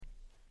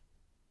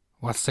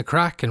What's the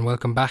crack, and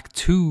welcome back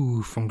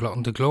to From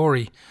Glutton to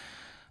Glory,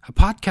 a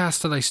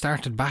podcast that I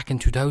started back in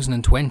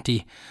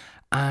 2020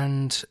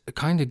 and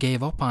kind of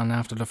gave up on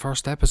after the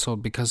first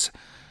episode because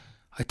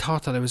I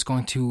thought that I was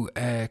going to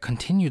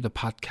continue the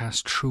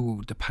podcast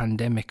through the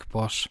pandemic,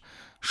 but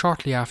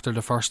shortly after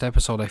the first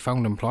episode I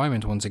found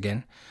employment once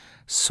again,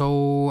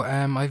 so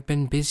I've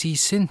been busy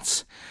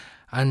since.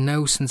 And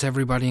now, since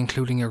Everybody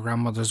Including Your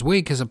Grandmother's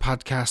Wig is a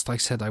podcast, I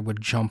said I would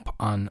jump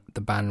on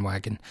the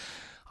bandwagon.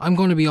 I'm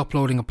going to be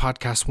uploading a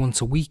podcast once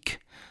a week.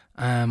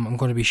 I'm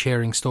going to be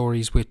sharing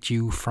stories with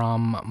you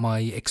from my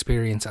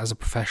experience as a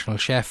professional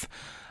chef.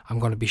 I'm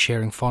going to be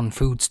sharing fun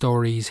food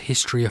stories,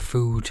 history of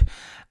food,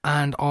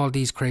 and all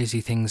these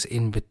crazy things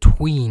in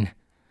between.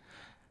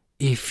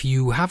 If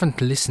you haven't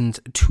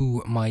listened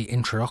to my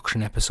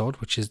introduction episode,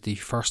 which is the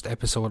first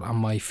episode on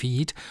my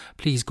feed,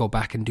 please go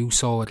back and do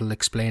so. It'll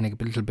explain a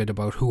little bit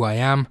about who I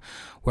am,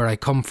 where I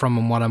come from,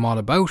 and what I'm all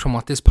about, and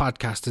what this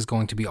podcast is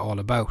going to be all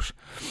about.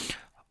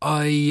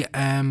 I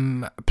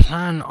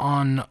plan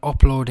on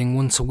uploading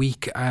once a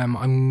week.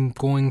 I'm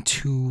going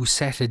to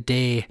set a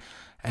day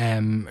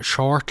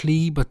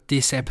shortly, but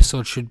this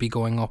episode should be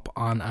going up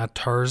on a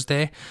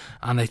Thursday,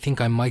 and I think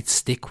I might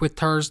stick with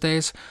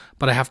Thursdays,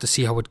 but I have to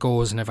see how it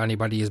goes and if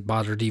anybody is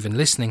bothered even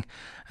listening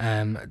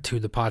to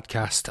the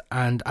podcast.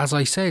 And as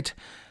I said,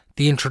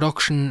 the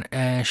introduction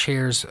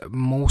shares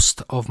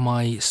most of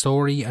my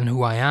story and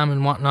who I am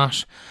and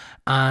whatnot,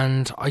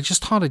 and I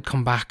just thought I'd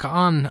come back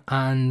on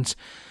and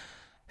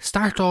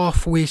start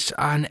off with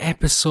an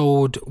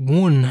episode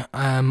 1,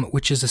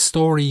 which is a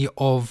story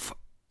of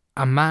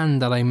a man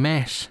that I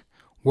met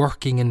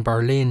working in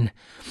Berlin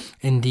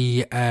in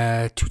the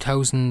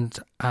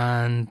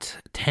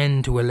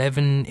 2010 to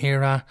 11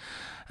 era,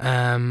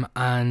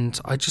 and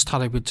I just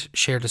thought I would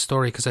share the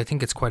story because I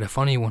think it's quite a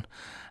funny one,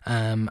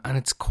 and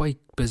it's quite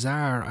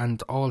bizarre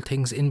and all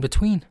things in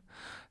between.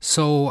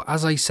 So,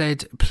 as I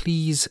said,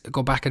 please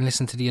go back and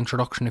listen to the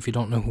introduction if you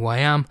don't know who I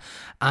am,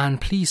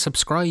 and please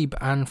subscribe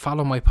and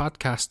follow my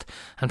podcast,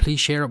 and please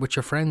share it with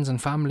your friends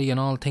and family and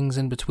all things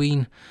in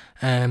between.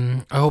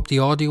 I hope the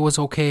audio is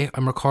okay.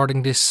 I'm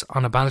recording this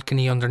on a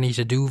balcony underneath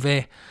a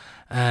duvet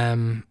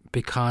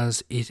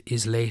because it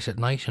is late at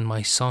night and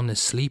my son is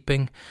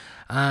sleeping,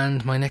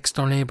 and my next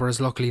door neighbour is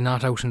luckily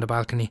not out in the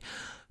balcony,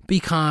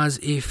 because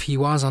if he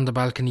was on the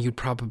balcony you'd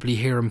probably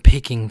hear him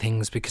picking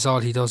things, because all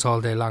he does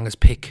all day long is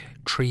pick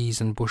trees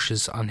and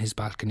bushes on his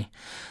balcony.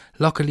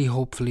 Luckily,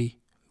 hopefully,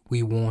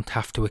 we won't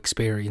have to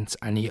experience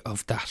any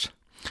of that.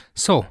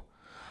 So,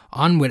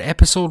 on with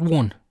episode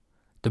 1,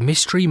 The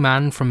Mystery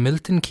Man from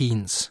Milton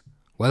Keynes.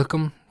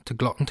 Welcome to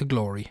Glutton to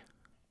Glory.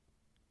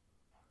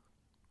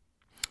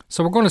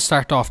 So we're going to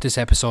start off this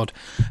episode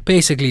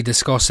basically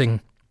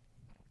discussing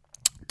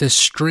the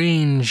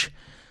strange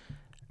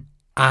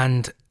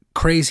and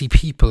crazy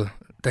people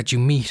that you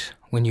meet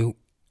when you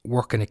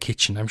work in a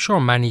kitchen. I'm sure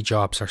many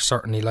jobs are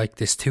certainly like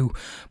this too,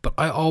 but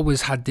I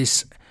always had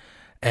this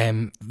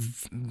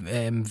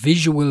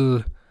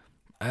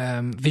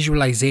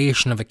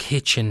visualization of a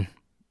kitchen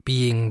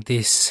being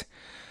this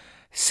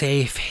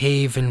safe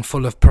haven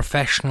full of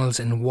professionals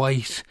in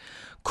white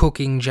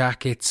cooking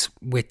jackets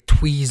with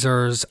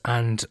tweezers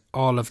and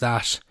all of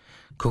that,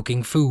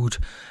 cooking food.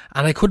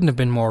 And I couldn't have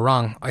been more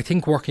wrong. I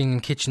think working in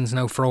kitchens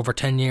now for over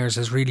 10 years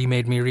has really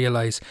made me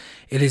realise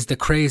it is the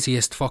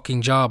craziest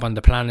fucking job on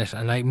the planet,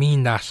 and I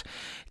mean that.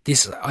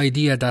 This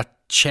idea that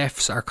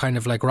chefs are kind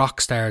of like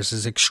rock stars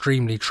is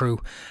extremely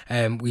true.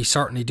 We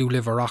certainly do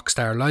live a rock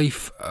star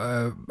life,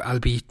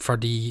 albeit for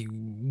the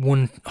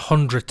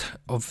 100th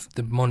of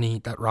the money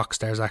that rock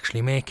stars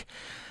actually make.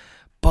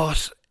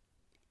 But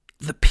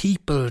the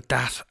people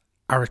that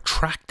are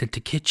attracted to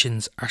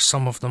kitchens are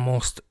some of the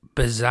most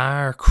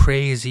bizarre,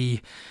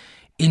 crazy,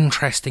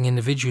 interesting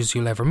individuals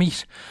you'll ever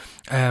meet.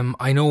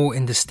 I know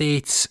in the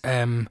States,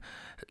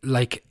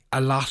 like a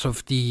lot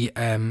of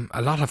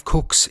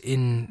cooks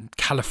in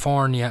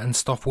California and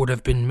stuff would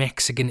have been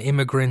Mexican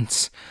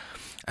immigrants.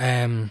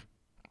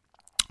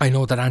 I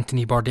know that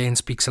Anthony Bourdain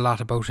speaks a lot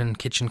about in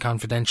Kitchen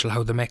Confidential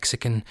how the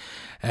Mexican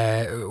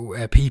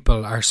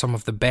people are some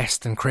of the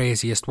best and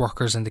craziest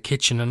workers in the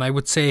kitchen. And I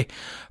would say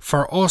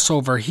for us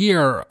over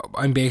here,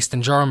 I'm based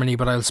in Germany,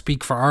 but I'll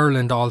speak for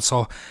Ireland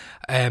also.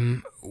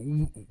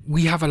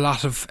 We have a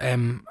lot of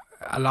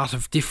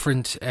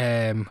different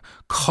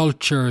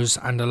cultures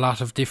and a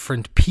lot of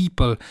different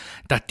people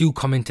that do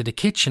come into the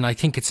kitchen. I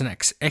think it's an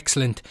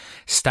excellent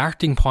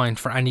starting point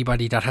for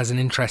anybody that has an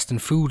interest in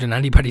food and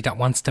anybody that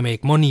wants to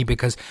make money,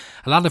 because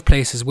a lot of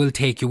places will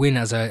take you in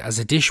as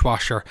a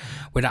dishwasher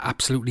with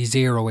absolutely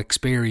zero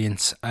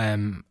experience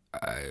as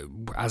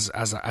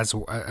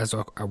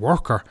a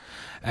worker,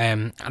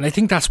 and I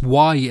think that's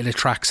why it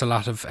attracts a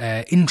lot of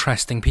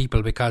interesting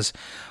people, because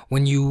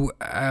when you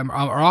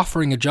are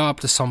offering a job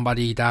to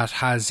somebody that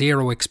has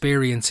zero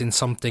experience in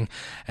something,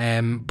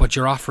 but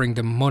you're offering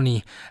them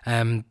money,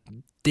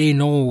 they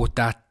know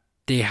that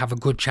they have a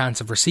good chance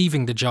of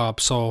receiving the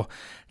job, so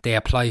they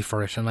apply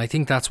for it. And I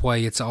think that's why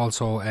it's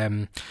also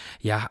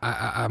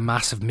a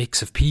massive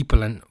mix of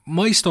people. And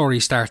my story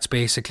starts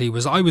basically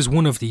was I was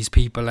one of these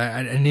people,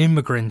 an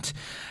immigrant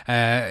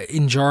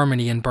in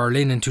Germany, in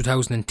Berlin in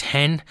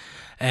 2010.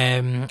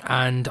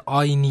 And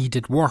I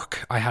needed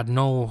work. I had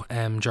no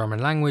German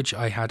language.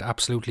 I had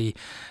absolutely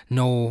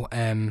no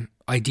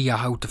idea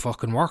how to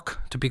fucking work,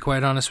 to be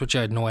quite honest with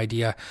you. I had no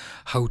idea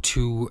how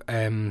to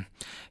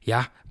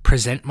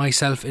present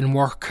myself in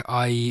work.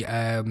 I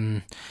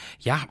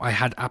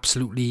had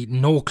absolutely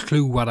no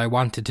clue what I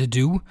wanted to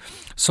do.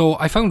 So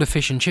I found a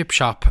fish and chip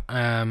shop,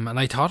 and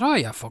I thought, oh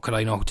yeah, fuck it,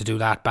 I know how to do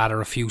that.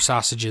 Batter a few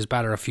sausages,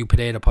 batter a few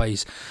potato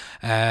pies,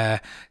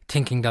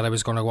 thinking that I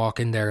was going to walk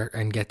in there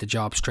and get the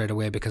job straight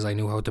away because I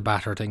knew how to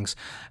batter things.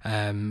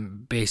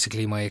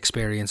 Basically, my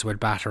experience with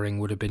battering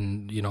would have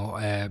been,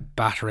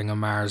 battering a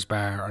Mars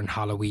bar on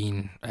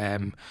Halloween,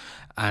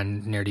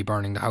 and nearly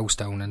burning the house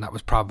down, and that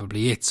was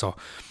probably it. So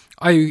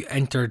I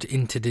entered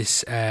into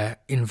this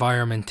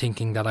environment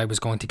thinking that I was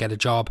going to get a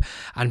job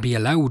and be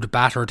allowed to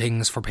batter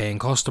things for paying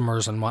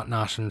customers and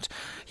whatnot. And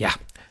yeah,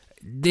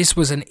 this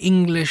was an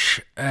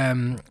English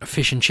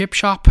fish and chip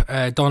shop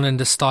done in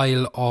the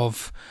style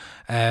of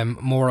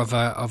more of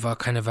a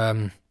kind of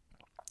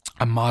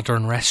a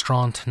modern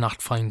restaurant,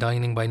 not fine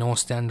dining by no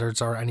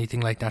standards or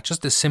anything like that.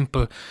 Just a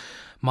simple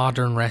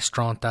modern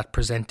restaurant that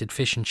presented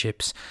fish and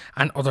chips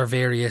and other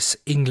various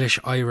English,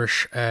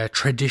 Irish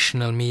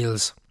traditional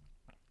meals.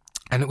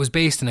 And it was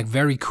based in a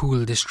very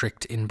cool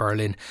district in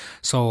Berlin.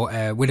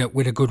 So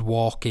with a good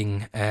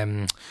walking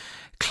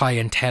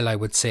clientele, I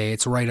would say.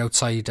 It's right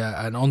outside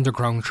an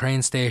underground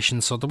train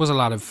station. So there was a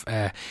lot of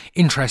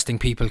interesting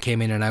people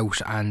came in and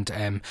out.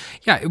 And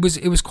it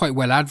was quite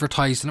well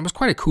advertised. And it was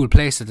quite a cool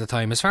place at the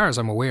time. As far as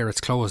I'm aware,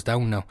 it's closed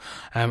down now.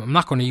 I'm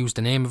not going to use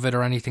the name of it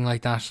or anything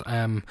like that,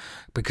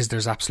 because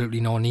there's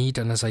absolutely no need.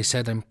 And as I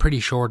said, I'm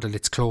pretty sure that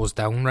it's closed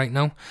down right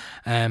now.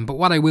 But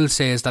what I will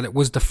say is that it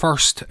was the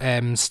first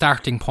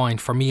starting point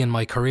for me in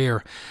my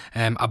career,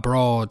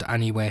 abroad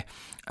anyway.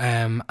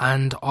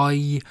 And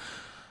I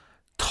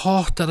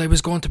thought that I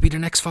was going to be the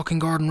next fucking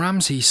Gordon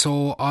Ramsay,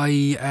 so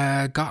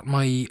I got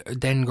my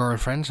then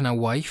girlfriend, now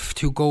wife,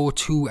 to go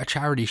to a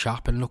charity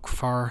shop and look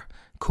for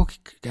cook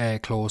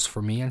clothes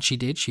for me, and she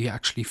did. She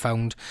actually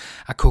found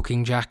a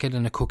cooking jacket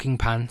and a cooking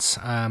pants.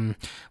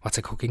 What's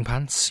a cooking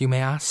pants, you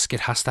may ask? It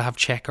has to have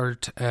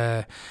checkered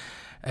a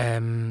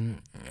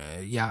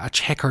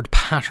checkered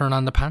pattern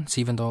on the pants,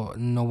 even though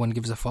no one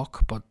gives a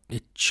fuck, but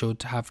it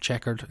should have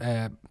checkered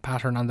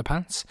pattern on the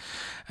pants.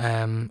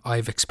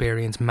 I've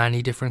experienced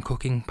many different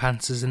cooking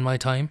pantses in my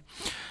time,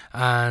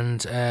 and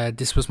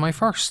this was my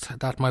first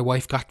that my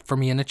wife got for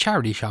me in a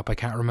charity shop. I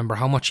can't remember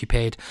how much she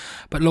paid,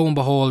 but lo and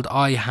behold,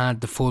 I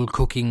had the full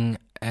cooking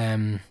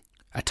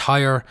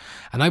attire,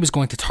 and I was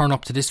going to turn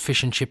up to this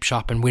fish and chip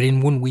shop, and within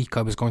 1 week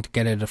I was going to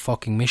get it a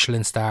fucking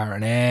Michelin star,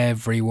 and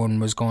everyone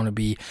was going to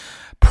be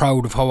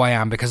proud of how I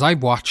am, because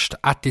I've watched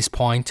at this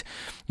point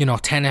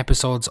 10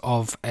 episodes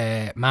of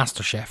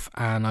MasterChef,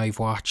 and I've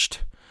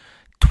watched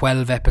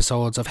 12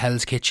 episodes of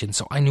Hell's Kitchen,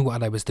 so I knew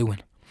what I was doing.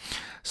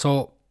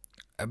 So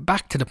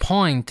back to the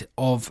point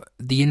of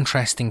the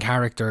interesting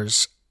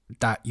characters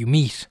that you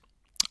meet,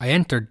 I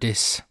entered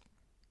this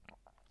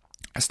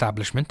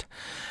establishment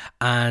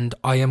and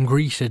I am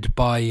greeted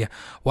by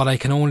what I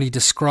can only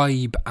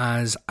describe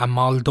as a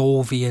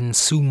Moldovan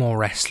sumo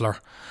wrestler,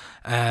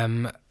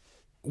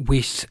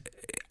 with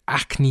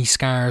acne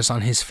scars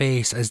on his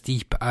face as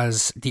deep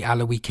as the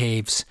Alawi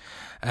Caves,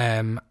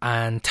 and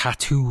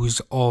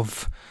tattoos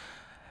of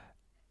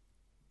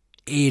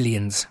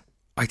aliens.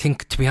 I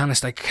think, to be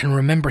honest, I can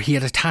remember he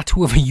had a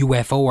tattoo of a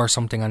UFO or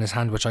something on his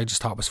hand, which I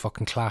just thought was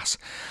fucking class.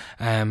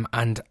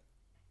 And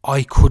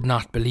I could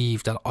not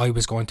believe that I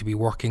was going to be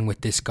working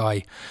with this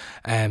guy.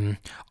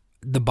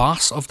 The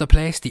boss of the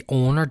place, the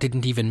owner,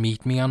 didn't even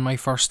meet me on my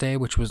first day,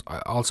 which was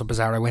also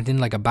bizarre. I went in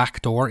like a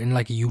back door, in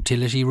like a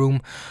utility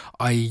room.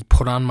 I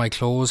put on my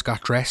clothes,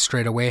 got dressed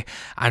straight away,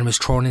 and was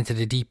thrown into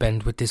the deep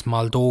end with this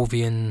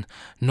Moldovan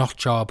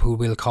nutjob who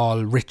we'll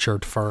call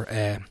Richard for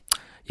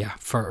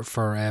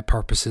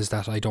purposes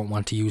that I don't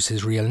want to use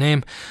his real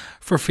name,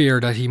 for fear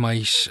that he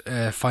might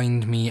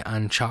find me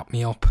and chop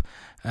me up,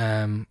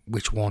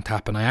 which won't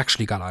happen. I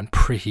actually got on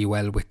pretty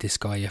well with this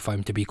guy, if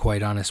I'm to be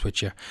quite honest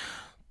with you.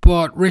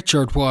 But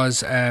Richard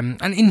was an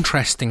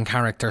interesting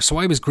character. So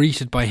I was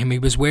greeted by him. He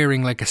was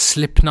wearing like a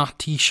Slipknot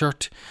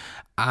t-shirt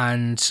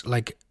and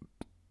like,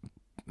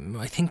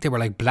 I think they were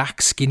like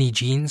black skinny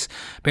jeans.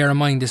 Bear in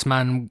mind, this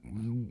man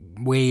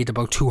weighed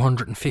about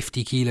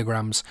 250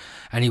 kilograms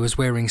and he was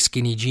wearing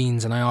skinny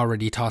jeans, and I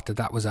already thought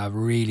that was a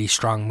really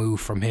strong move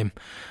from him.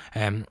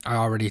 I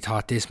already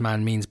thought this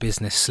man means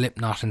business.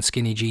 Slipknot and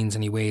skinny jeans,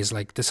 and he weighs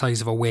like the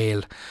size of a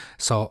whale.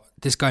 So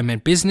this guy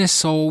meant business.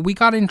 So we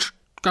got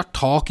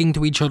talking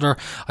to each other.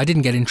 I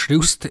didn't get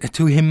introduced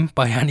to him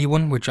by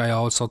anyone, which I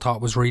also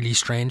thought was really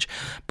strange.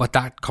 But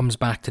that comes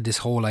back to this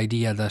whole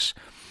idea that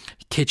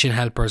kitchen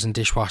helpers and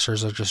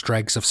dishwashers are just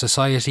dregs of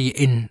society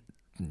in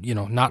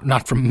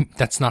not from,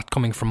 that's not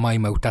coming from my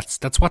mouth.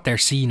 That's what they're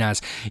seen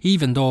as,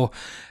 even though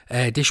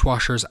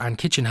dishwashers and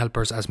kitchen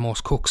helpers, as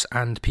most cooks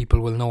and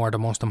people will know, are the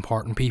most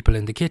important people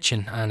in the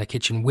kitchen, and a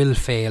kitchen will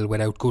fail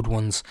without good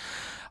ones.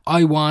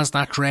 I was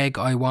that Greg.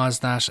 I was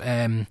that,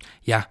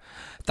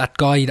 that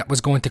guy that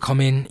was going to come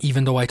in,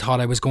 even though I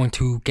thought I was going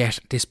to get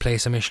this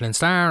place a Michelin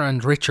star.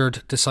 And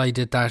Richard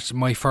decided that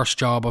my first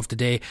job of the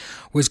day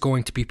was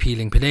going to be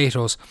peeling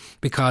potatoes,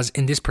 because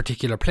in this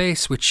particular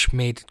place, which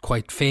made it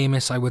quite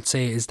famous, I would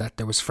say, is that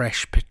there was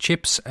fresh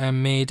chips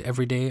made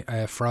every day,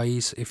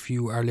 fries if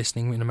you are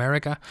listening in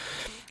America.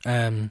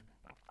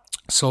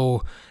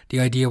 So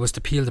the idea was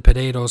to peel the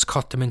potatoes,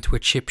 cut them into a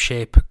chip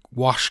shape,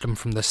 wash them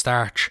from the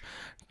starch,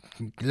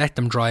 let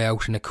them dry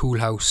out in a cool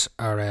house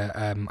or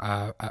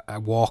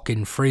a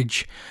walk-in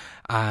fridge,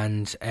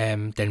 and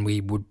then they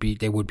would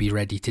be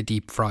ready to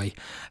deep fry.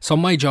 So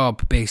my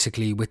job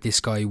basically with this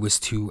guy was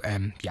to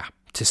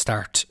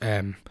start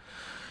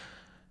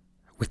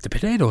with the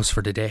potatoes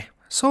for the day.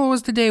 So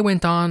as the day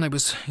went on, I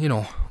was,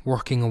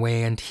 working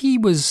away, and he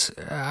was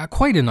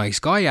quite a nice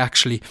guy,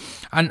 actually.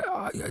 And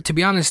to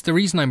be honest, the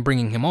reason I'm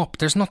bringing him up,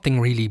 there's nothing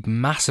really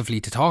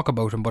massively to talk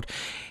about him, but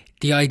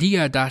the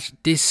idea that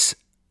this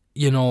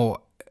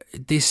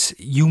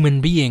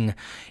human being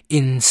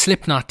in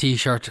Slipknot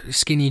t-shirt,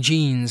 skinny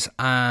jeans,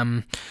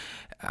 and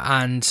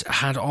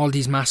had all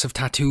these massive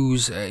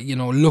tattoos,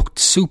 looked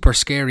super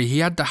scary. He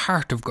had a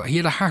heart of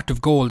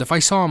gold. If I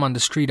saw him on the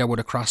street, I would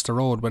have crossed the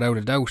road without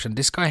a doubt. And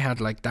this guy had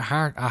like a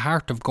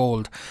heart of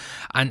gold.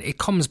 And it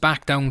comes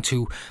back down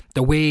to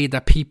the way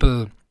that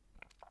people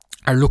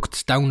are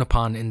looked down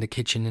upon in the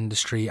kitchen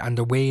industry, and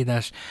the way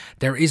that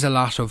there is a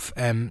lot of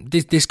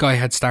this guy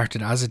had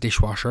started as a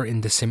dishwasher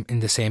in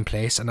the same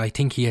place, and I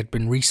think he had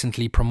been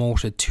recently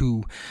promoted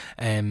to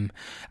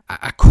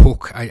a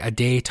cook, a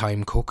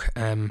daytime cook,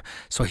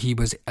 so he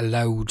was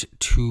allowed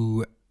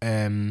to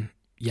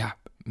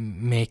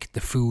make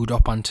the food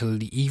up until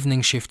the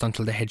evening shift,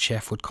 until the head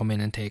chef would come in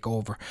and take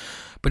over.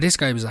 But this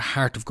guy was a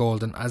heart of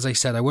gold, and as I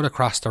said, I would have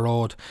crossed the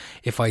road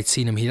if I'd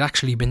seen him. He'd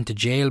actually been to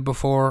jail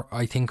before,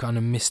 I think on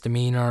a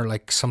misdemeanor,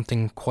 like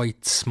something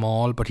quite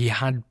small, but he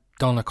had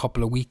done a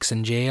couple of weeks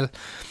in jail,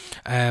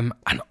 and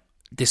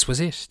this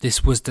was it.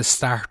 This was the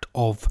start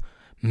of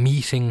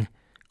meeting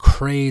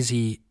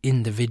crazy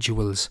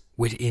individuals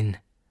within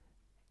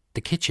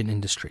the kitchen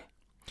industry.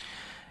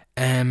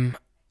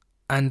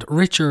 And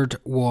Richard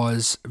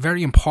was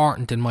very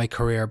important in my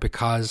career,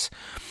 because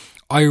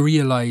I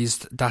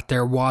realised that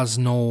there was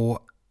no,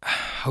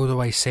 how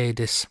do I say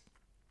this?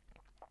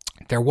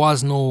 There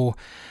was no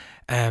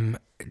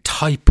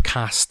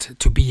typecast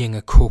to being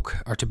a cook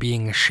or to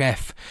being a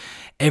chef.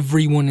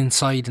 Everyone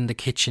inside in the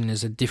kitchen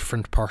is a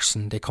different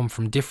person. They come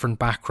from different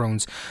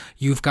backgrounds.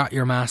 You've got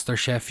your master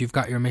chef, you've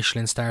got your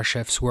Michelin star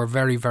chefs who are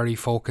very, very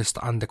focused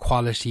on the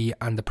quality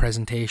and the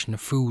presentation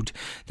of food.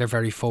 They're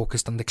very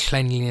focused on the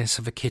cleanliness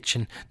of a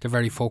kitchen. They're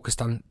very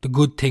focused on the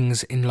good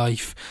things in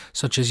life,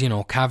 such as,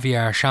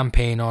 caviar,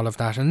 champagne, all of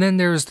that. And then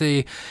there's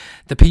the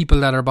people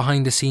that are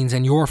behind the scenes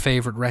in your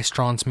favourite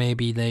restaurants,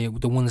 maybe the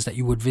ones that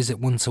you would visit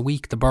once a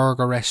week, the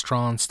burger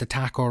restaurants, the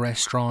taco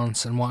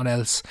restaurants, and what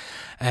else.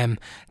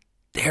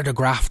 They're the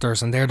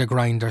grafters and they're the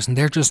grinders, and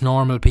they're just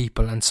normal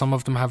people, and some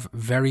of them have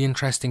very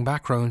interesting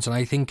backgrounds, and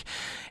I think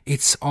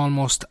it's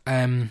almost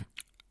a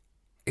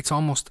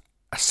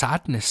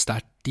sadness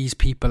that these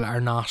people are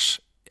not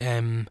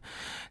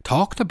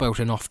talked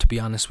about enough, to be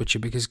honest with you,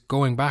 because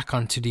going back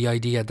onto the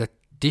idea that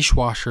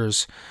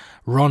dishwashers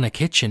run a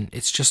kitchen,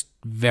 it's just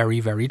very,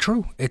 very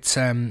true. It's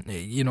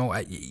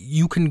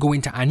you can go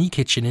into any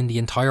kitchen in the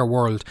entire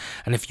world,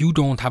 and if you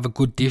don't have a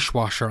good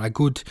dishwasher, a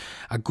good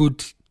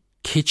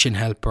kitchen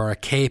helper, a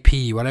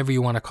KP, whatever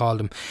you want to call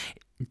them,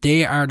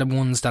 they are the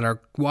ones that are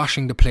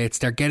washing the plates.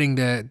 They're getting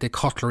the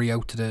cutlery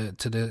out to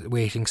the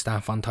waiting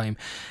staff on time.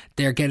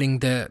 They're getting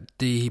the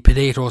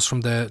potatoes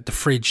from the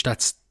fridge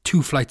that's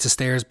 2 flights of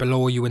stairs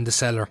below you in the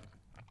cellar.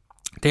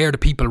 They're the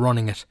people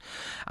running it.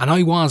 And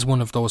I was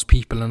one of those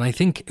people, and I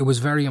think it was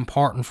very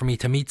important for me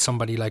to meet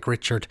somebody like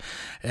Richard,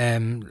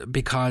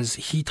 because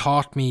he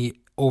taught me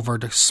over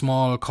the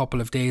small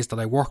couple of days that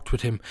I worked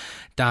with him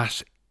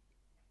that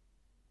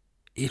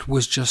it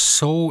was just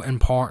so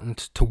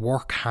important to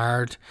work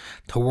hard,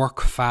 to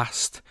work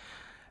fast,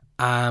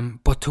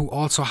 but to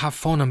also have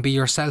fun and be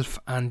yourself.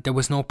 And there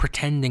was no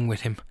pretending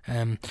with him.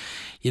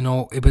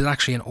 It was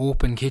actually an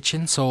open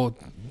kitchen, so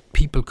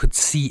people could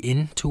see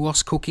into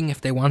us cooking if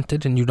they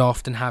wanted, and you'd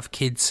often have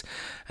kids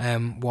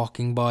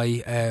walking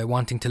by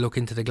wanting to look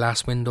into the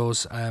glass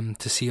windows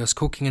to see us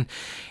cooking. And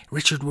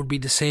Richard would be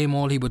the same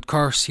old. He would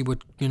curse, he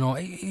would,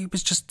 he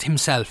was just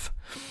himself.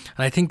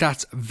 And I think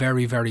that's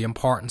very, very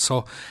important.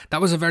 So that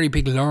was a very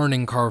big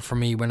learning curve for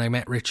me when I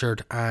met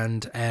Richard.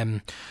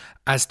 And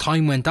as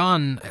time went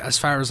on, as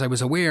far as I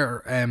was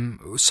aware,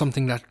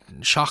 something that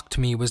shocked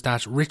me was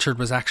that Richard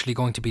was actually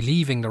going to be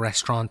leaving the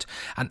restaurant,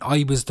 and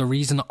the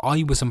reason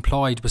I was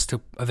employed was to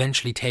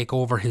eventually take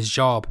over his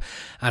job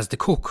as the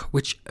cook,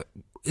 which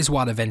is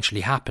what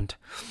eventually happened.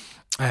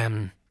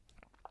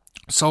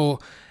 So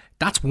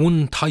that's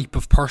one type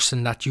of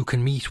person that you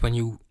can meet when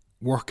you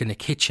work in a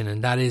kitchen,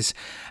 and that is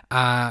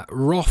a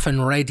rough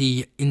and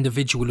ready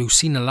individual who's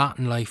seen a lot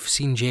in life,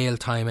 seen jail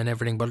time and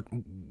everything, but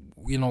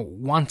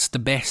wants the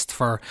best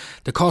for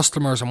the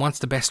customers and wants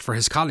the best for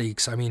his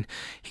colleagues. I mean,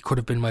 he could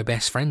have been my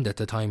best friend at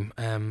the time,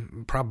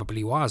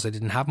 probably was. I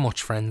didn't have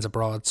much friends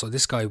abroad, so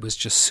this guy was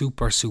just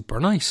super, super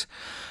nice.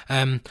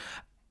 And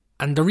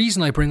the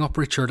reason I bring up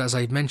Richard, as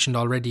I've mentioned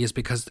already, is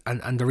because,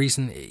 and the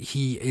reason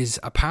he is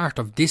a part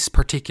of this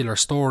particular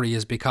story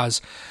is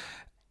because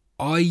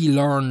I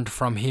learned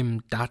from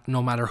him that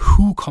no matter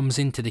who comes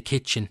into the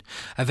kitchen,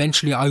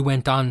 eventually I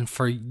went on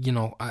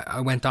I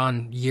went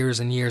on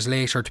years and years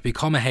later to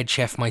become a head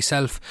chef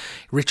myself.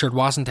 Richard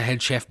wasn't a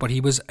head chef, but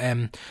he was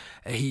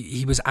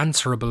he was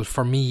answerable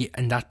for me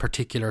in that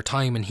particular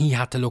time, and he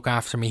had to look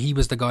after me. He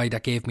was the guy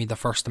that gave me the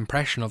first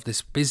impression of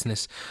this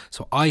business,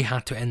 so I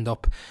had to end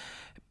up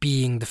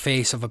being the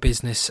face of a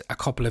business a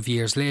couple of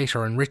years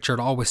later, and Richard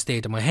always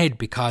stayed in my head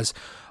because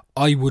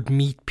I would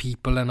meet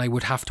people and I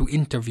would have to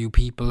interview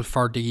people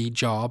for the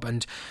job,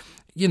 and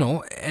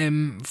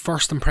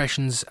first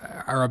impressions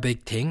are a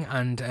big thing,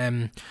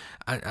 and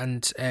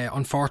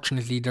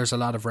unfortunately there's a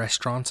lot of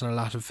restaurants and a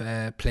lot of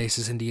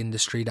places in the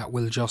industry that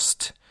will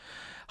just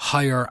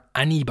hire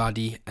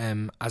anybody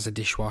as a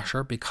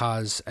dishwasher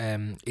because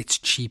it's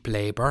cheap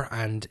labour,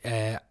 and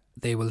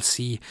they will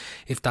see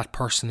if that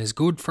person is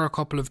good for a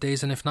couple of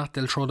days, and if not,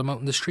 they'll throw them out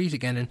in the street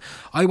again. And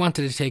I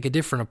wanted to take a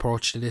different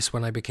approach to this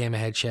when I became a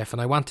head chef,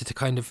 and I wanted to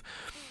kind of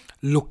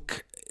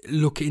look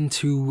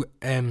into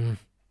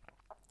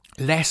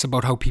less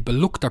about how people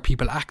looked or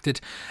people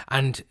acted,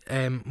 and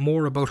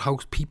more about how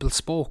people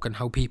spoke and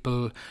how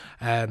people,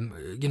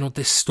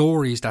 the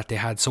stories that they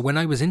had. So when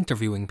I was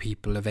interviewing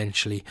people,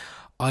 eventually,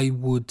 I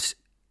would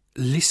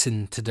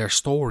listen to their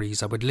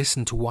stories. I would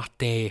listen to what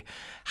they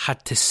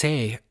had to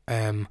say,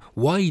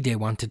 why they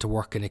wanted to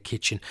work in a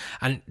kitchen,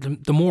 and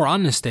the more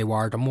honest they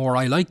were, the more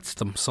I liked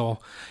them. So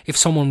if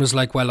someone was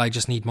like, well, I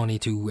just need money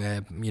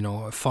to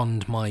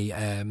fund my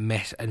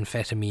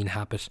methamphetamine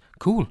habit,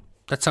 cool,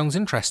 that sounds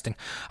interesting.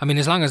 I mean,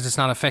 as long as it's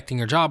not affecting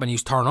your job and you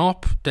turn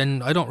up,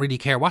 then I don't really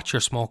care what you're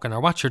smoking or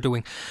what you're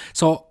doing.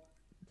 So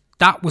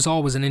that was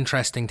always an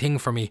interesting thing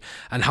for me,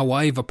 and how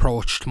I've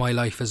approached my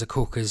life as a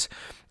cook is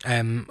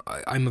I'm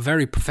a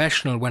very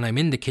professional when I'm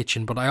in the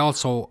kitchen, but I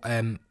also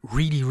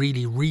really,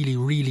 really, really,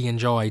 really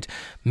enjoyed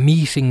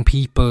meeting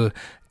people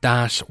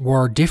that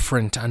were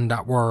different and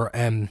that were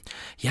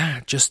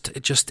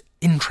just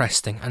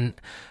interesting. And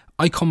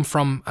I come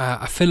from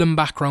a film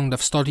background.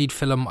 I've studied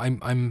film.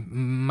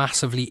 I'm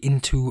massively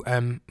into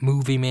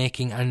movie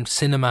making and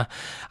cinema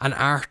and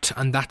art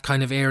and that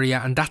kind of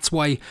area, and that's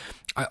why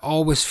I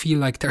always feel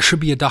like there should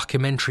be a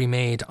documentary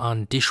made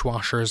on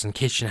dishwashers and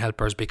kitchen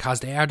helpers, because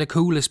they are the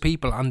coolest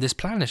people on this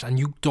planet and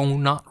you do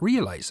not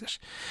realise it.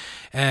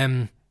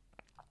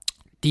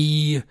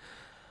 The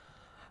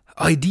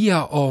idea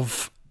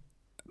of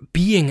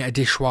being a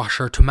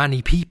dishwasher to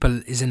many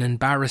people is an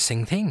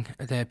embarrassing thing.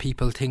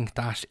 People think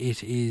that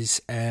it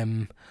is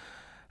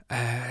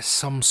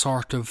some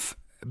sort of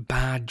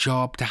bad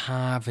job to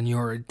have, and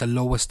you're the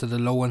lowest of the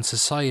low in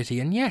society.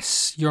 And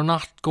yes, you're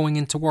not going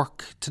into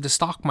work to the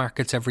stock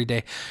markets every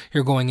day,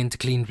 you're going into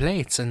clean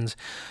plates,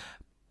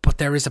 but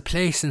there is a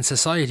place in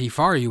society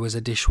for you as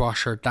a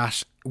dishwasher,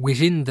 that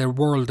within the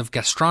world of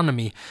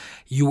gastronomy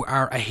you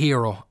are a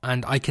hero.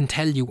 And I can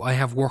tell you, I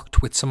have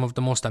worked with some of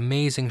the most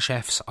amazing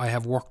chefs, I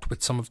have worked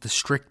with some of the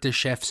strictest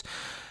chefs.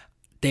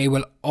 They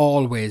will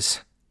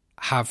always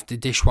have the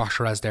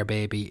dishwasher as their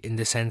baby, in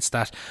the sense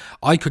that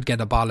I could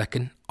get a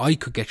bollocking, I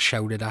could get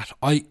shouted at,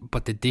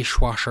 but the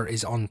dishwasher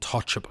is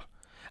untouchable.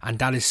 And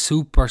that is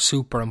super,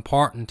 super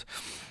important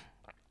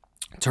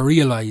to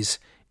realise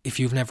if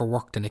you've never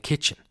worked in a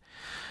kitchen.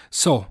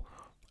 So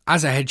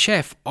as a head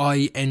chef,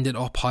 I ended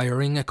up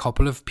hiring a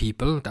couple of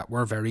people that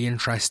were very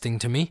interesting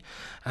to me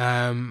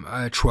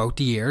throughout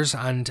the years,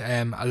 and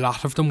a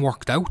lot of them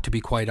worked out, to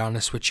be quite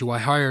honest with you. I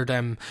hired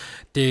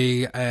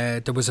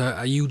there was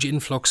a huge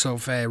influx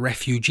of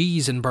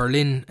refugees in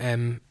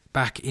Berlin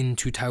back in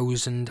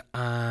 2000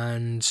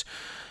 and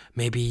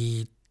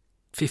maybe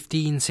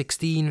 15,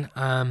 16,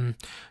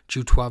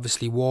 due to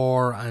obviously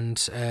war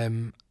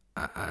and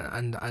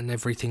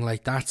everything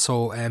like that.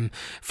 So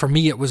for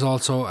me, it was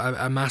also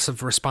a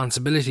massive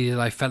responsibility that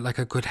I felt like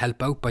I could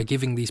help out by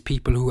giving these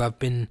people who have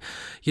been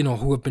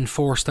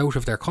forced out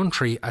of their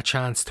country a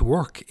chance to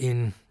work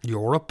in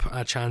Europe,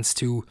 a chance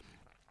to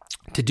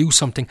do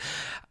something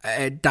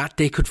that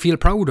they could feel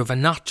proud of,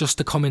 and not just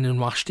to come in and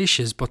wash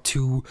dishes, but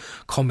to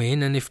come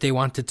in, and if they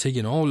wanted to,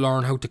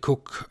 learn how to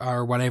cook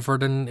or whatever,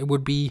 then it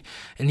would be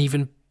an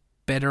even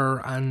better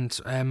and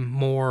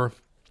more,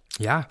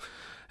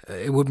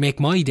 it would make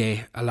my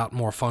day a lot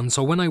more fun.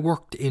 So when I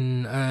worked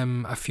in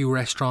a few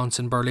restaurants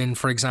in Berlin,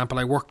 for example,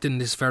 I worked in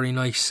this very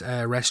nice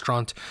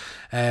restaurant,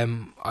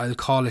 I'll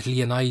call it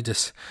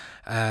Leonidas,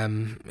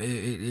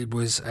 It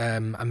was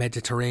a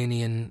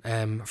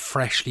Mediterranean,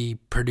 freshly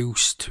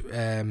produced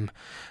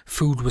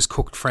food was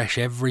cooked fresh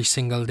every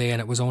single day, and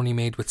it was only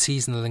made with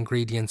seasonal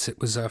ingredients. It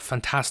was a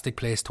fantastic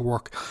place to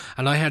work,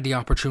 and I had the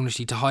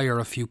opportunity to hire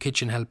a few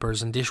kitchen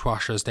helpers and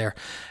dishwashers there.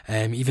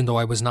 Even though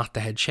I was not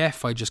the head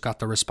chef, I just got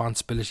the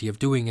responsibility of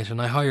doing it,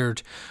 and I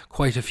hired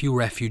quite a few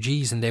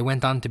refugees, and they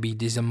went on to be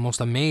these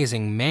most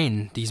amazing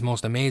men, these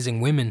most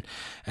amazing women,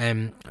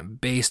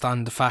 based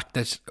on the fact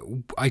that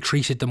I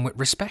treated them with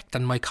respect,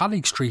 and my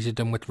colleagues treated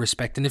them with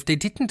respect. And if they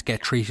didn't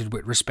get treated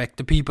with respect,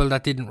 the people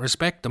that didn't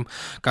respect them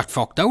got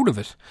fucked out of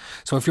it.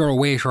 So if you're a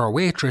waiter or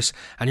waitress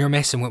and you're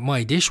messing with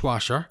my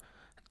dishwasher,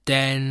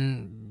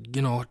 then,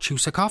 you know,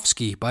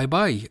 Chusakovsky,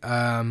 bye-bye.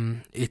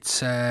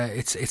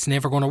 It's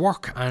never going to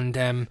work,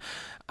 and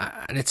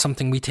it's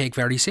something we take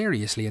very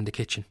seriously in the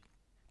kitchen.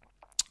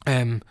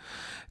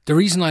 The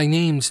reason I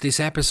named this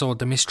episode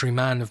The Mystery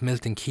Man of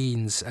Milton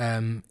Keynes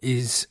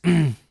is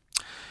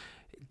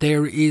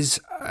there is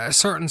a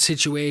certain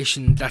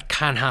situation that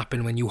can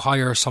happen when you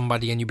hire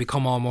somebody and you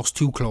become almost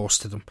too close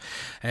to them.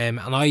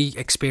 And I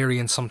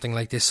experienced something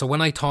like this. So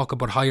when I talk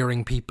about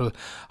hiring people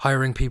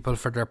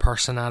for their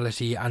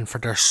personality and for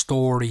their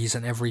stories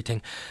and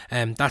everything,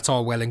 that's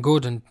all well and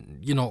good. And,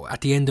 you know,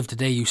 at the end of the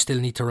day, you still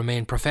need to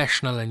remain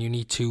professional, and you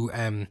need to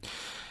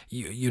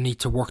you need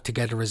to work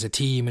together as a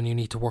team, and you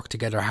need to work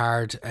together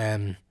hard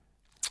to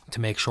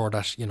make sure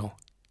that, you know,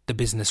 the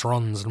business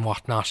runs and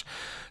whatnot.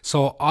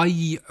 So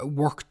I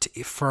worked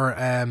for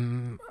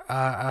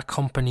a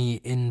company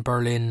in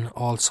Berlin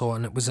also,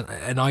 and it was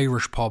an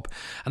Irish pub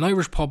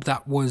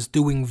that was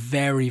doing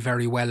very,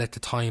 very well at the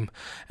time.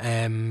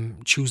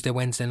 Tuesday,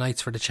 Wednesday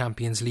nights for the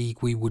Champions League,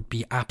 we would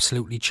be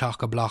absolutely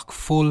chock-a-block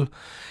full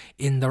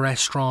in the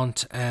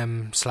restaurant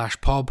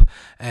 / pub.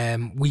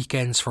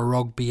 Weekends for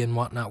rugby and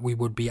whatnot, we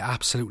would be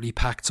absolutely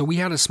packed. So we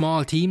had a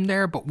small team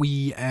there, but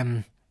we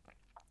ran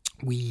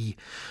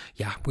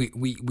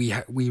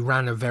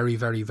a very,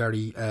 very,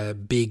 very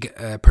big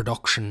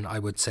production, I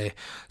would say.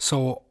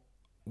 So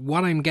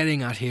what I'm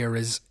getting at here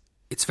is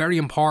it's very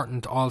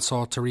important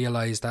also to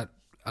realise that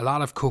a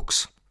lot of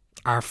cooks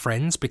are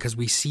friends because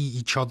we see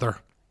each other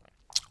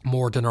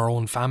more than our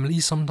own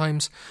families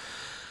sometimes.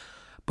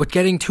 But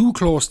getting too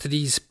close to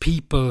these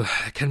people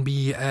can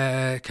be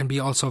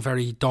also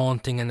very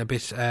daunting, and a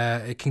bit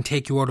it can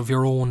take you out of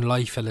your own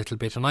life a little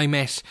bit. And I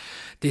met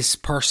this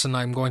person,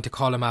 I'm going to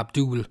call him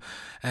Abdul.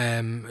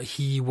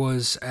 He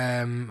was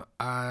about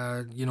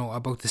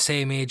the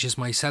same age as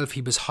myself.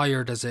 He was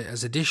hired as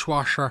a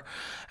dishwasher.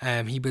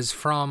 He was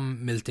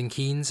from Milton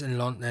Keynes in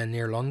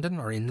near London,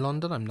 or in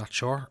London, I'm not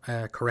sure.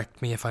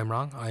 Correct me if I'm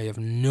wrong. I have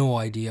no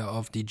idea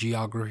of the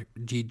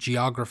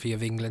geography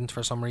of England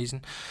for some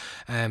reason.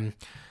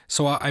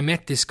 So I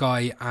met this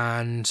guy,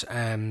 and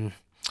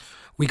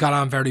we got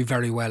on very,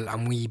 very well,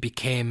 and we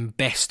became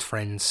best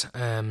friends.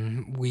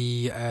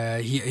 He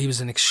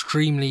was an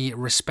extremely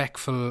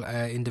respectful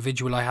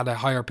individual. I had a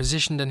higher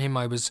position than him.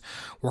 I was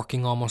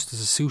working almost as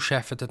a sous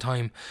chef at the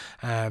time.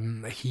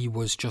 He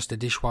was just a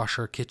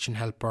dishwasher, kitchen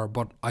helper,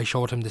 but I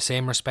showed him the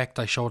same respect.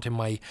 I showed him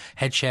my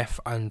head chef,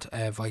 and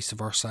vice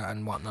versa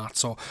and whatnot.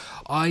 So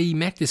I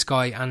met this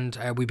guy, and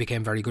we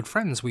became very good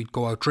friends. We'd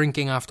go out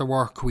drinking after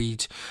work.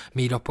 We'd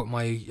meet up with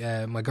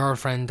my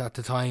girlfriend at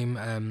the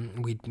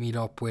time. We'd meet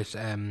up with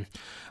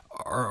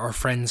our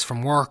friends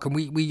from work, and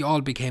we all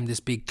became this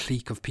big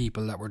clique of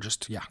people that were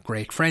just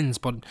great friends.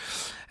 But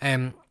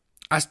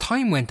as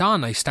time went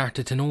on, I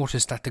started to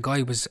notice that the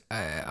guy was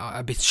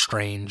a bit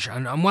strange,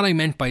 and what I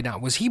meant by that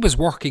was he was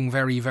working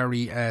very,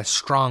 very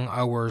strong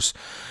hours,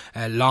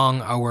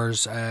 long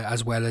hours,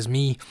 as well as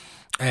me,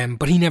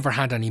 but he never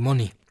had any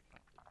money.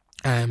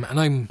 And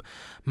I'm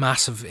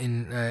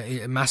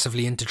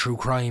massively into true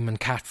crime and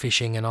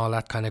catfishing and all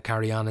that kind of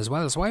carry on as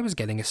well. So I was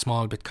getting a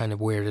small bit kind of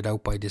weirded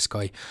out by this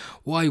guy.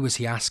 Why was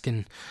he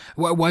asking?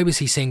 Why was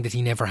he saying that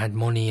he never had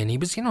money? And he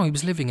was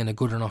living in a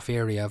good enough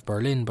area of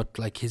Berlin, but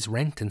like his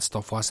rent and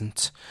stuff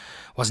wasn't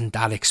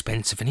that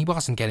expensive, and he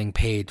wasn't getting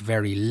paid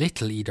very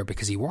little either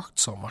because he worked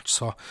so much.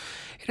 So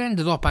it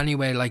ended up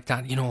anyway like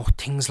that. You know,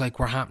 things like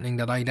were happening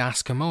that I'd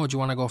ask him, "Oh, do you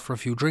want to go for a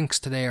few drinks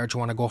today, or do you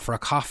want to go for a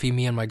coffee?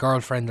 Me and my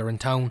girlfriend are in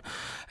town.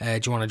 Do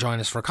you want to join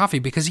us for coffee?"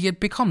 Because he had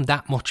become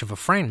that much of a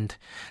friend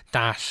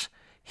that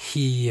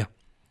he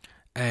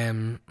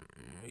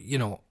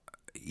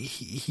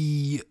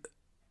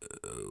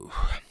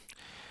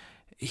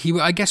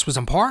I guess was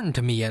important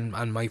to me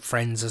and my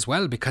friends as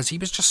well, because he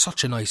was just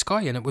such a nice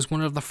guy, and it was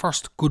one of the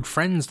first good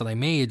friends that I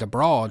made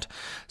abroad.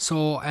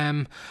 So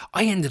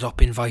I ended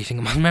up inviting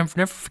him. I'll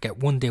never forget,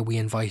 one day we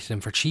invited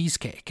him for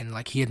cheesecake, and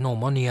like he had no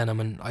money on him,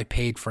 and I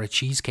paid for a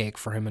cheesecake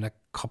for him and a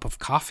cup of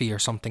coffee or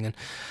something. And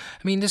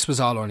I mean, this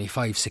was all only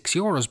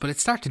 €5-6, but it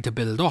started to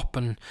build up,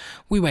 and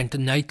we went to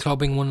night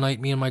clubbing one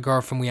night, me and my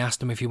girlfriend. We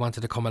asked him if he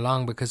wanted to come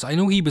along, because I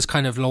knew he was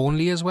kind of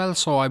lonely as well,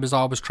 so I was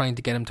always trying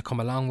to get him to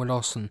come along with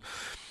us. And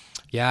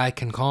I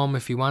can come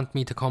if you want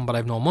me to come, but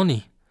I've no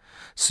money.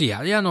 So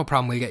no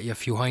problem, we'll get you a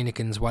few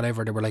Heinekens,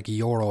 whatever. They were like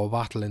 €1 a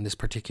bottle in this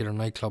particular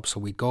nightclub,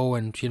 so we'd go,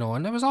 and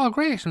and it was all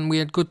great, and we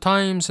had good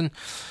times. And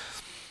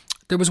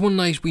there was one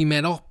night we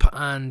met up,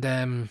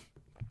 and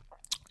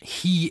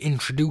he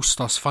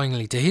introduced us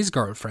finally to his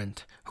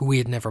girlfriend, who we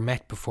had never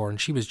met before, and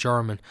she was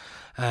German,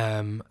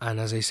 and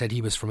as I said,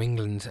 he was from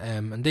England,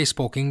 and they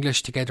spoke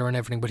English together and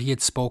everything, but he had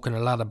spoken a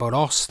lot about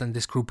us and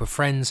this group of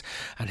friends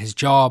and his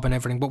job and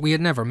everything, but we had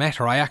never met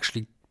her. I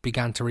actually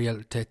began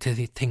to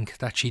think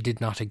that she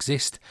did not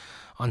exist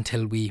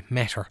until we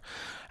met her.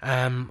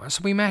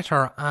 So we met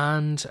her,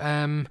 and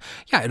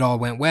it all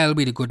went well.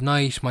 We had a good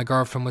night. My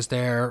girlfriend was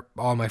there,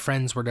 all my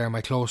friends were there,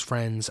 my close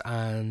friends,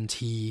 and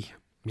he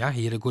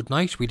had a good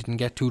night. We didn't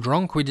get too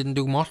drunk, we didn't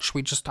do much,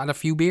 we just had a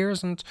few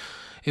beers, and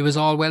it was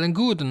all well and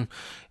good. And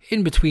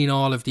in between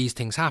all of these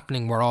things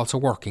happening, we're also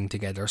working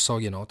together, so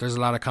there's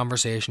a lot of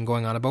conversation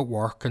going on about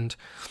work, and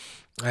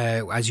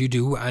as you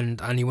do,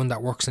 and anyone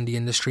that works in the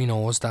industry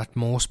knows that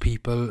most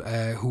people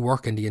who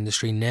work in the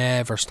industry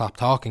never stop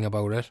talking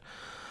about it.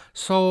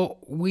 So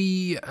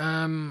we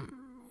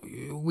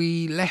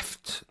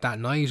left that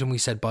night and we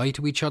said bye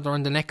to each other,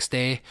 and the next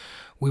day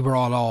we were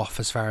all off,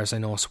 as far as I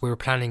know. So we were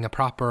planning a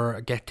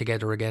proper get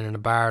together again in a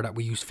bar that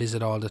we used to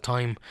visit all the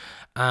time,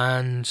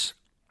 and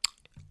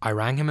I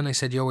rang him and I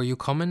said, "Yo, are you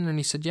coming?" And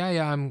he said,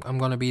 yeah, I'm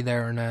going to be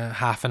there in a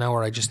half an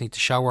hour. I just need to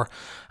shower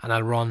and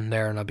I'll run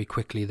there and I'll be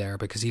quickly there,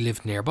 because he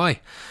lived nearby.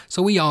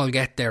 So we all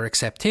get there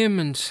except him,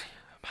 and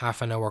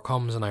half an hour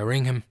comes and I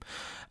ring him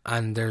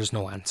and there's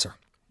no answer.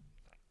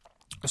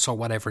 So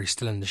whatever, he's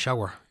still in the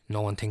shower.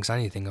 No one thinks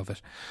anything of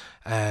it.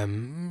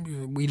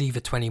 We leave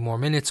it 20 more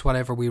minutes,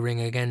 whatever, we ring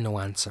again, no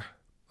answer.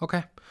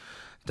 Okay.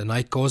 The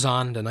night goes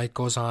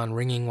on,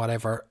 ringing,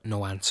 whatever,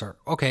 no answer.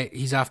 Okay,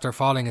 he's after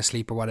falling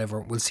asleep or whatever,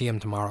 we'll see him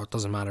tomorrow, it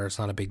doesn't matter, it's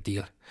not a big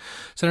deal.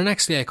 So the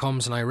next day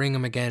comes and I ring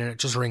him again, and it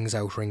just rings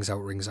out.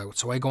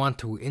 So I go on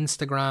to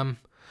Instagram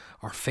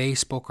or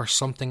Facebook or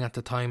something at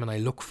the time, and I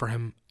look for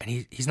him,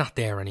 and he's not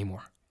there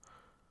anymore.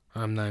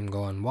 And I'm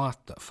going,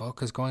 what the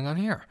fuck is going on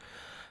here?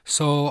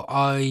 So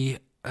I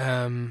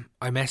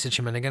message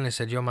him, and again I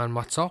said, "Yo man,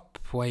 what's up?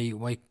 Why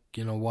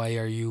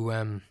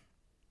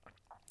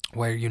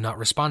are you not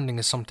responding?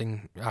 Is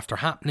something after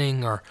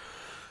happening, or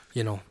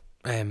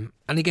and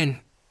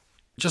again,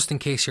 just in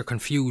case you're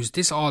confused,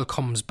 this all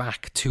comes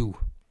back to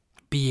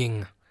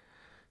being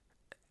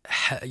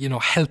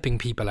helping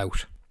people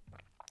out.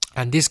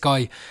 And this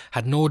guy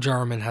had no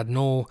German, had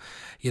no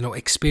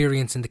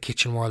experience in the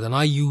kitchen world, and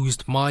I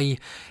used my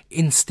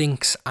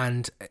instincts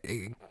and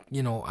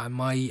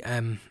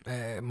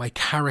my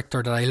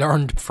character that I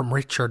learned from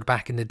Richard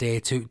back in the day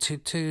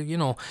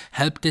to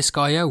help this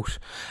guy out.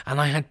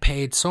 And I had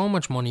paid so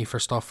much money for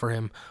stuff for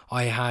him.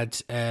 I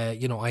had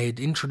I had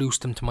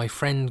introduced him to my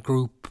friend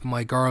group,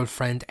 my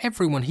girlfriend,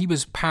 everyone. He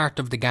was part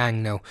of the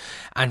gang now,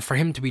 and for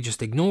him to be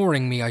just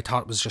ignoring me, I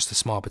thought was just a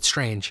small bit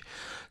strange.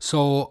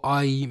 So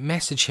I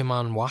messaged him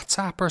on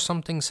WhatsApp or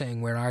something,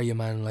 saying, "Where are you,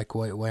 man? Like,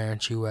 why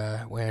aren't you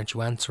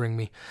answering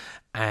me?"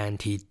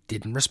 And he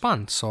didn't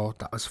respond, so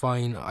that was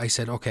fine. I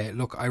said, okay,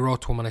 look, I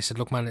wrote to him and I said,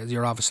 "Look man,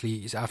 you're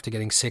obviously after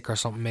getting sick or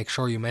something, make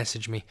sure you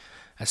message me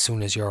as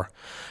soon as you're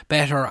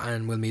better,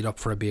 and we'll meet up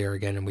for a beer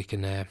again, and we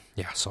can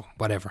so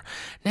whatever."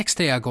 Next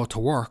day I go to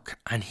work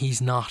and he's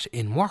not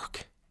in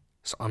work.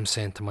 So I'm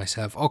saying to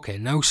myself, okay,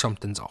 now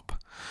something's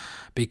up,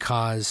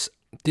 because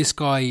this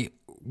guy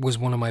was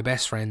one of my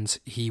best friends.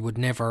 He would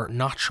never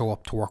not show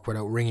up to work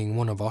without ringing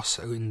one of us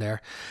in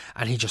there,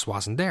 and he just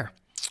wasn't there.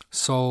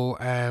 So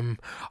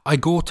I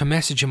go to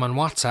message him on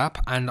WhatsApp,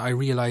 and I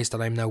realise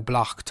that I'm now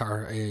blocked,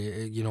 or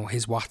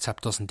his WhatsApp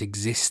doesn't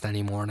exist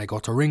anymore. And I go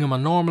to ring him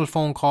on normal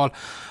phone call.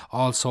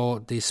 Also,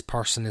 this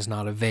person is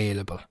not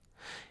available.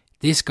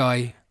 This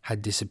guy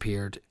had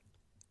disappeared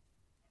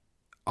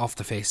off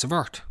the face of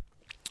earth.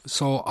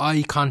 So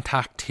I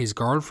contact his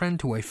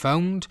girlfriend, who I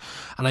found,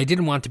 and I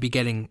didn't want to be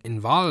getting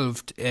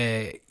involved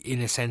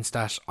in a sense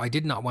that I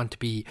did not want to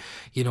be,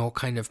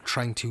 kind of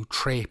trying to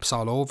traipse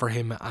all over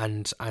him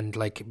and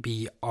like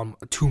be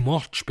too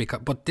much,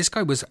 but this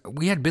guy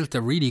we had built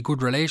a really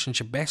good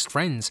relationship, best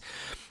friends,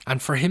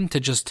 and for him to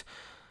just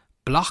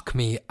block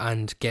me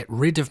and get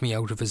rid of me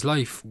out of his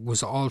life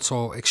was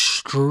also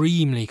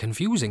extremely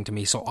confusing to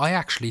me. So I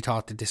actually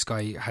thought that this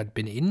guy had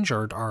been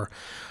injured or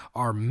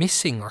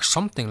missing or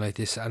something like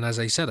this. And as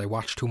I said, I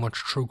watch too much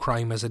true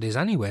crime as it is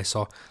anyway.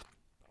 So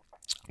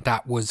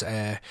that was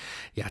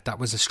that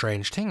was a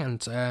strange thing.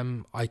 And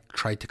I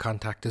tried to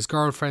contact his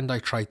girlfriend. I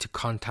tried to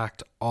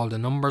contact all the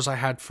numbers I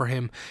had for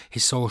him,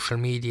 his social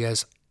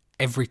medias.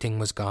 Everything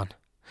was gone.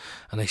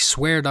 And I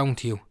swear down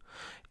to you,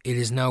 it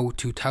is now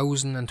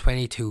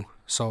 2022,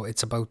 so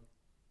it's about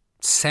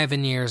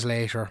 7 years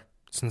later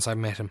since I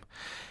met him.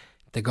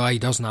 The guy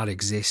does not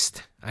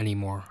exist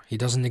anymore. He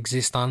doesn't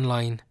exist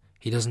online.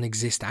 He doesn't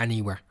exist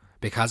anywhere,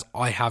 because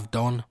I have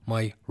done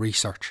my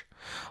research.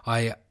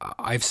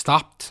 I've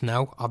stopped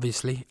now,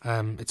 obviously.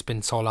 It's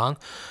been so long.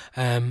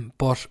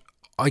 But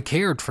I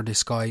cared for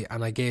this guy,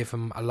 and I gave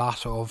him a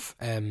lot of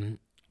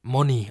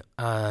money,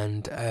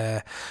 and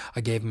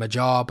I gave him a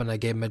job, and I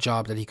gave him a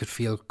job that he could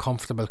feel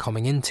comfortable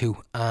coming into,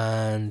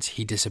 and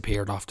he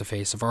disappeared off the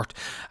face of earth.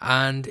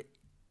 And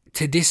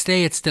to this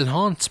day, it still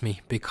haunts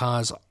me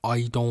because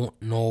I don't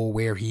know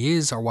where he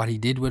is or what he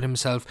did with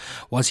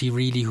himself. Was he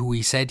really who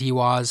he said he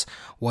was?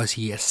 Was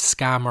he a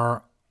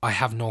scammer? I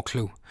have no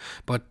clue.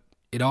 But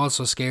it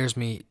also scares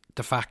me,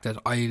 the fact that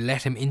I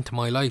let him into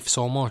my life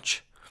so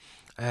much.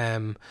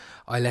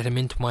 I let him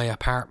into my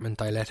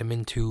apartment. I let him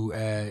into,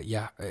 I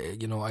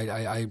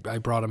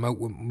brought him out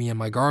with me and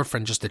my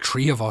girlfriend, just the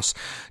three of us,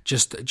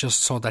 just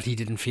so that he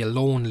didn't feel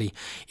lonely,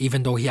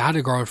 even though he had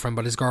a girlfriend,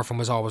 but his girlfriend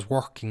was always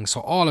working. So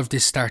all of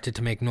this started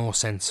to make no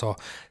sense. So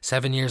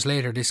 7 years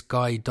later, this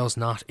guy does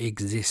not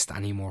exist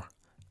anymore.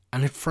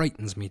 And it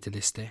frightens me to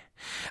this day.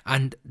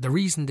 And the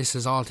reason this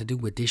is all to do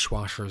with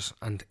dishwashers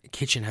and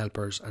kitchen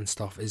helpers and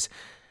stuff is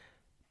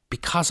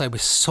because I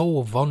was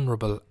so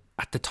vulnerable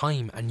at the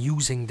time, and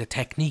using the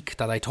technique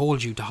that I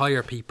told you to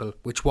hire people,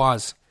 which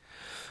was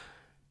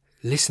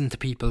listen to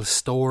people's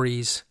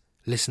stories,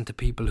 listen to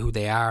people who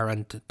they are,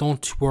 and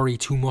don't worry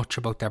too much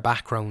about their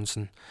backgrounds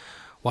and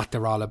what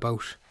they're all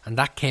about. And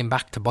that came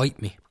back to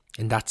bite me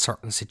in that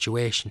certain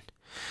situation.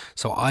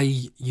 So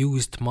I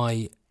used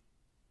my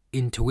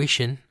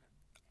intuition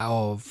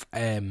of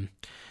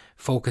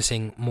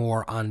focusing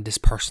more on this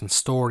person's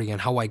story and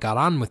how I got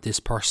on with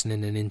this person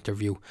in an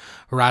interview,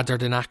 rather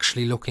than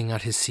actually looking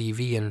at his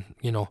CV and,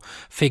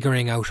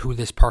 figuring out who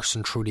this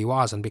person truly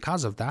was. And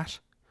because of that,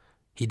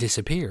 he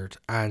disappeared,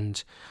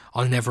 and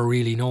I'll never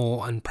really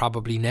know, and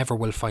probably never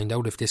will find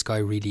out, if this guy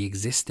really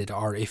existed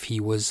or if he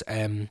was.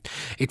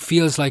 It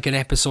feels like an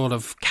episode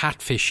of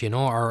Catfish,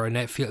 or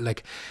it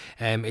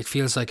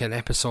feels like an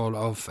episode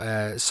of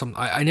some.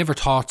 I never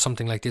thought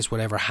something like this would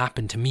ever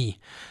happen to me.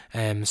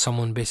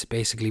 Someone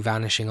basically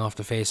vanishing off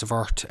the face of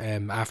Earth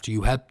after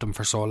you helped them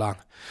for so long.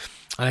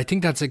 And I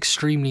think that's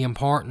extremely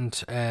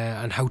important,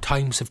 and how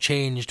times have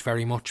changed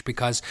very much,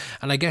 because,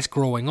 and I guess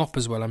growing up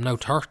as well, I'm now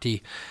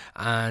 30,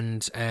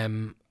 and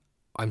I'm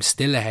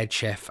still a head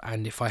chef,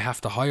 and if I have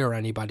to hire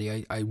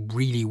anybody, I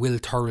really will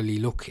thoroughly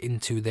look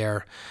into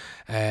their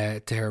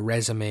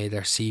resume,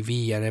 their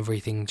CV and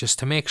everything, just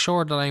to make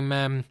sure that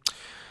I'm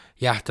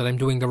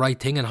doing the right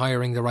thing and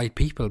hiring the right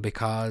people,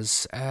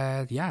 because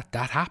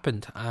that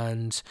happened,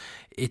 and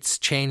it's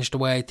changed the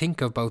way I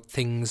think about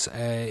things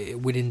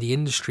within the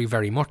industry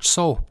very much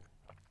so.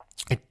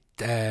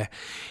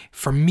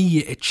 For me,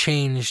 it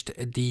changed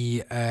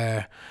the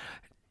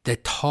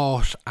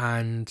thoughts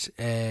and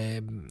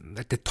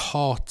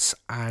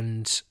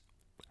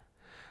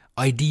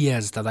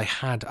ideas that I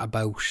had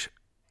about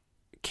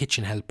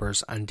kitchen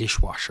helpers and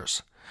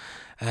dishwashers.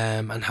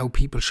 And how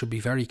people should be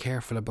very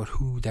careful about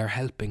who they're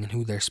helping and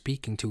who they're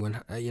speaking to,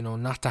 and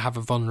not to have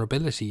a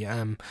vulnerability.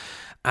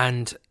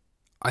 And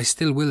I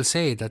still will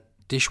say that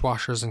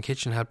dishwashers and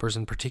kitchen helpers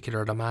in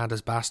particular are the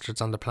maddest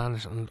bastards on the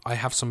planet, and I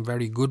have some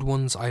very good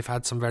ones, I've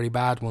had some very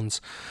bad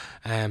ones,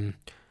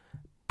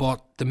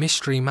 but the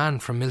mystery man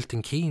from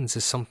Milton Keynes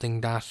is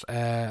something that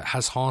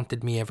has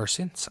haunted me ever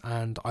since,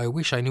 and I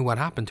wish I knew what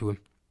happened to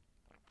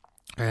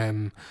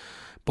him.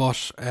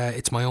 But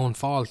it's my own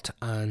fault,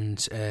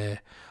 and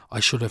I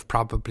should have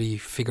probably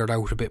figured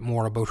out a bit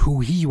more about who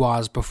he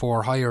was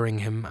before hiring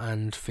him,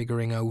 and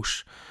figuring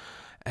out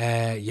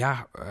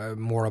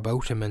more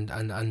about him,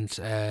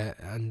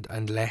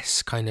 and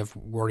less kind of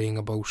worrying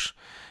about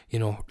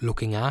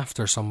looking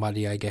after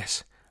somebody, I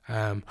guess.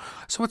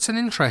 So it's an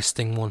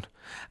interesting one,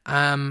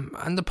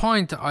 and the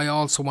point I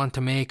also want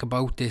to make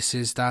about this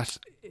is that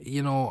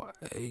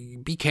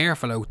be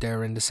careful out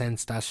there, in the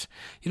sense that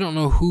you don't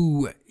know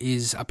who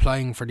is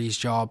applying for these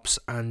jobs,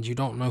 and you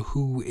don't know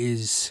who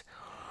is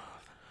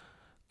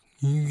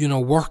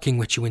working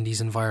with you in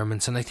these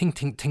environments. And I think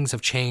things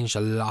have changed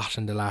a lot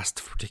in the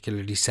last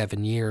particularly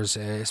 7 years,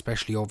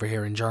 especially over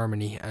here in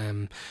Germany.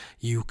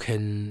 You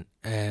can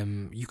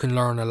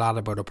learn a lot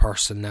about a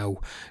person now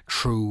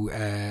through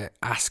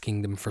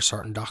asking them for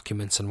certain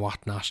documents and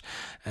whatnot.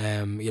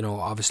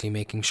 Obviously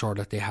making sure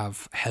that they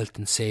have health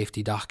and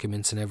safety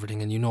documents and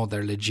everything, and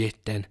they're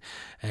legit. Then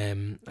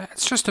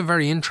it's just a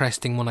very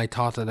interesting one I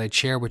thought that I'd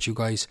share with you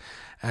guys.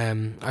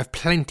 I've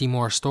plenty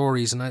more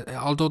stories, and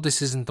although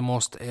this isn't the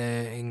most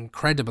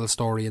incredible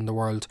story in the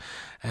world,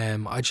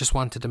 I just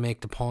wanted to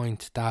make the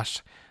point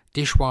that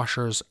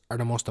dishwashers are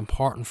the most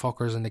important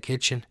fuckers in the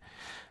kitchen,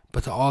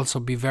 but to also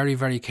be very,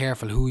 very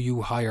careful who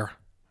you hire,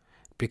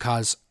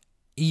 because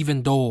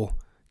even though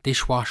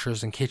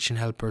dishwashers and kitchen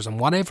helpers and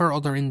whatever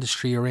other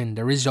industry you're in,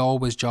 there is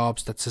always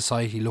jobs that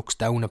society looks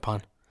down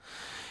upon.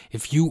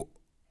 If you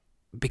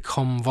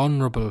become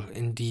vulnerable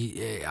in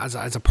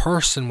as a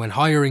person when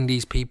hiring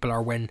these people,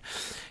 or when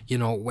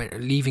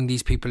leaving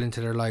these people into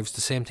their lives, the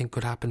same thing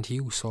could happen to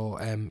you. So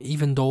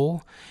even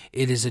though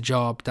it is a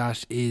job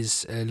that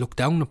is looked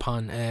down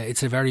upon,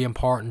 it's a very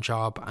important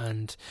job,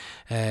 and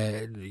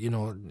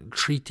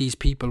treat these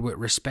people with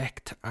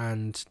respect,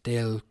 and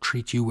they'll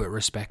treat you with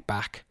respect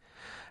back.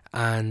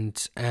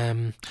 And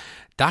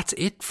that's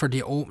it for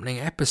the opening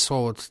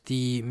episode,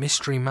 the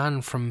mystery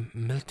man from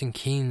Milton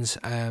Keynes.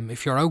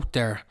 If you're out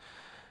there,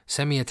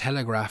 send me a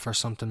telegraph or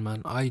something,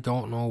 man. I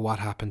don't know what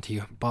happened to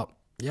you, but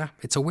yeah,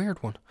 it's a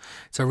weird one.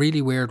 It's a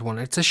really weird one.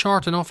 It's a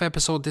short enough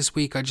episode this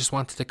week. I just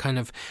wanted to kind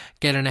of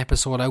get an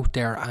episode out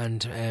there,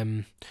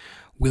 and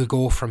we'll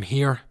go from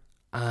here.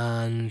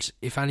 And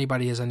if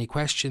anybody has any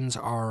questions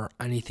or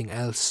anything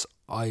else,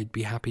 I'd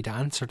be happy to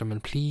answer them.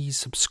 And please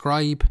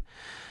subscribe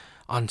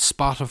on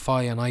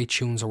Spotify, on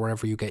iTunes, or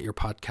wherever you get your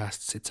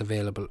podcasts. It's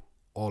available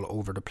all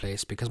over the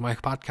place, because my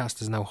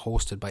podcast is now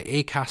hosted by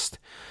Acast,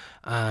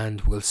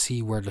 and we'll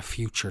see where the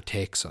future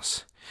takes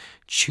us.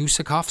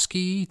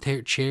 Chusakovsky,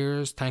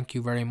 cheers, thank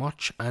you very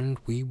much, and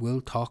we will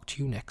talk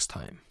to you next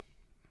time.